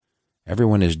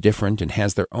Everyone is different and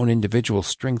has their own individual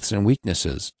strengths and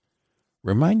weaknesses.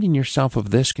 Reminding yourself of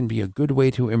this can be a good way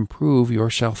to improve your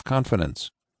self-confidence.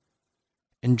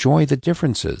 Enjoy the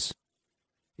differences.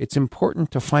 It's important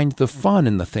to find the fun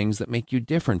in the things that make you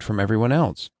different from everyone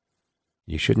else.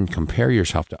 You shouldn't compare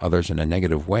yourself to others in a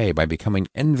negative way by becoming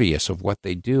envious of what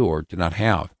they do or do not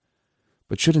have,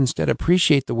 but should instead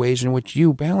appreciate the ways in which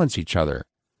you balance each other.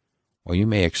 While you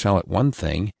may excel at one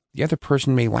thing, the other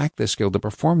person may lack the skill to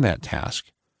perform that task.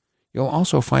 You'll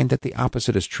also find that the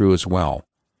opposite is true as well.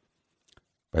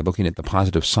 By looking at the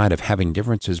positive side of having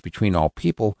differences between all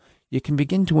people, you can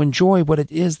begin to enjoy what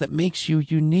it is that makes you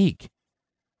unique.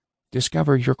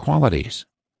 Discover your qualities.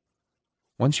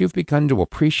 Once you've begun to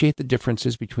appreciate the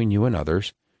differences between you and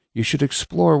others, you should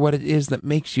explore what it is that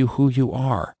makes you who you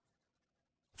are.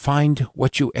 Find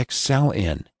what you excel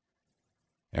in.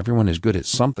 Everyone is good at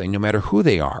something, no matter who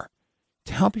they are.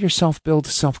 To help yourself build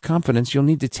self-confidence, you'll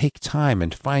need to take time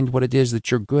and find what it is that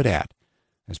you're good at,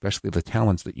 especially the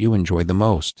talents that you enjoy the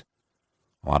most.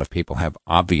 A lot of people have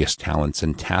obvious talents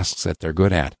and tasks that they're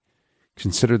good at.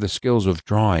 Consider the skills of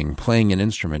drawing, playing an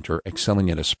instrument, or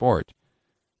excelling at a sport.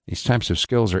 These types of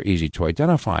skills are easy to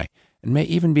identify and may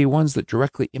even be ones that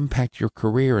directly impact your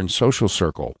career and social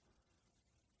circle.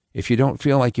 If you don't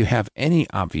feel like you have any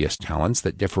obvious talents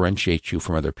that differentiate you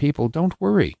from other people, don't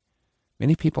worry.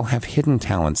 Many people have hidden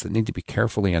talents that need to be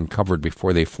carefully uncovered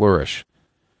before they flourish.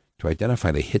 To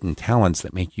identify the hidden talents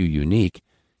that make you unique,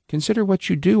 consider what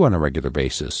you do on a regular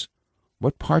basis.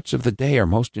 What parts of the day are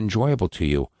most enjoyable to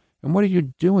you, and what are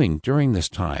you doing during this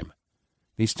time?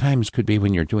 These times could be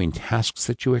when you're doing tasks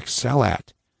that you excel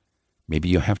at. Maybe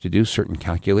you have to do certain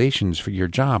calculations for your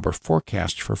job or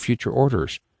forecast for future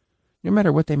orders. No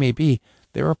matter what they may be,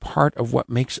 they're a part of what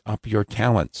makes up your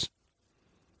talents.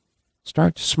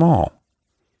 Start small.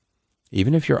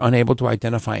 Even if you're unable to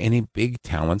identify any big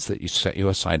talents that you set you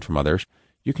aside from others,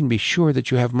 you can be sure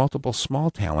that you have multiple small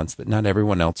talents that not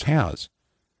everyone else has.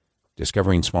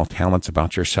 Discovering small talents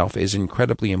about yourself is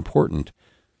incredibly important.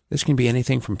 This can be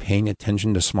anything from paying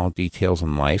attention to small details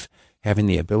in life, having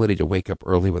the ability to wake up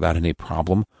early without any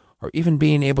problem, or even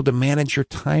being able to manage your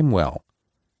time well.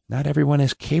 Not everyone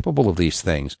is capable of these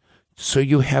things, so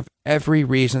you have every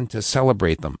reason to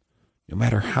celebrate them, no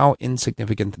matter how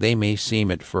insignificant they may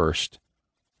seem at first.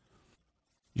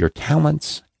 Your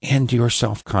talents and your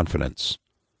self-confidence.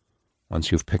 Once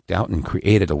you've picked out and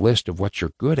created a list of what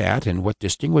you're good at and what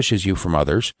distinguishes you from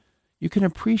others, you can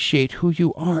appreciate who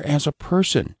you are as a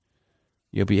person.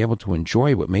 You'll be able to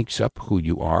enjoy what makes up who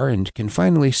you are and can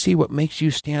finally see what makes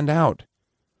you stand out.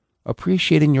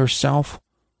 Appreciating yourself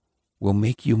will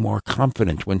make you more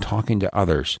confident when talking to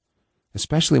others,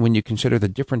 especially when you consider the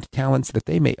different talents that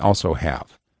they may also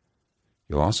have.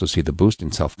 You'll also see the boost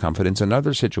in self-confidence in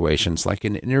other situations, like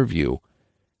an interview.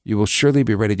 You will surely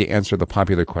be ready to answer the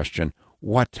popular question,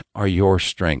 what are your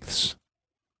strengths?